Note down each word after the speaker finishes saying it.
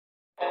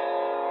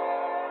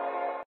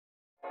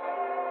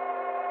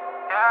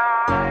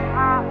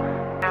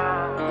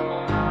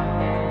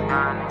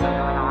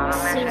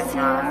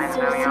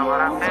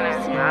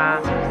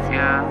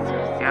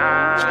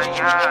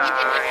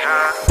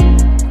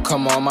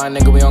Come on, my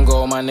nigga, we on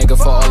go, my nigga,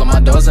 for all of my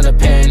doors in the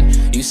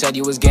pen. You said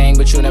you was gang,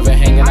 but you never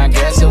hanging, I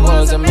guess it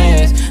was a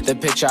miss. The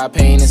picture I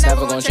paint is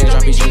never gonna change,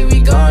 RPG,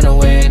 we gonna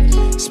win.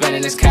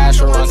 Spending this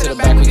cash, we'll run to the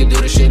back, we can do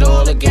this shit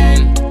all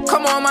again.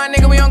 Come on, my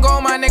nigga, we on go,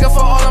 my nigga,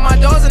 for all of my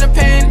doors in the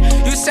pen.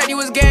 You said you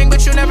was gang,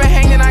 but you never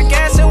hanging, I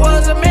guess it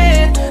was a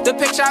myth. The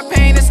picture I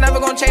paint is never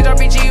gonna change,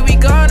 RPG, we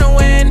gonna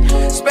win.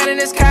 Spending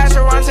this cash,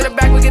 we'll run to the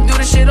back, we can do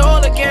this shit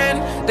all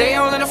again. They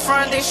all in the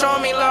front, they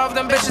showing me love,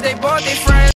 them bitches, they bought their friends.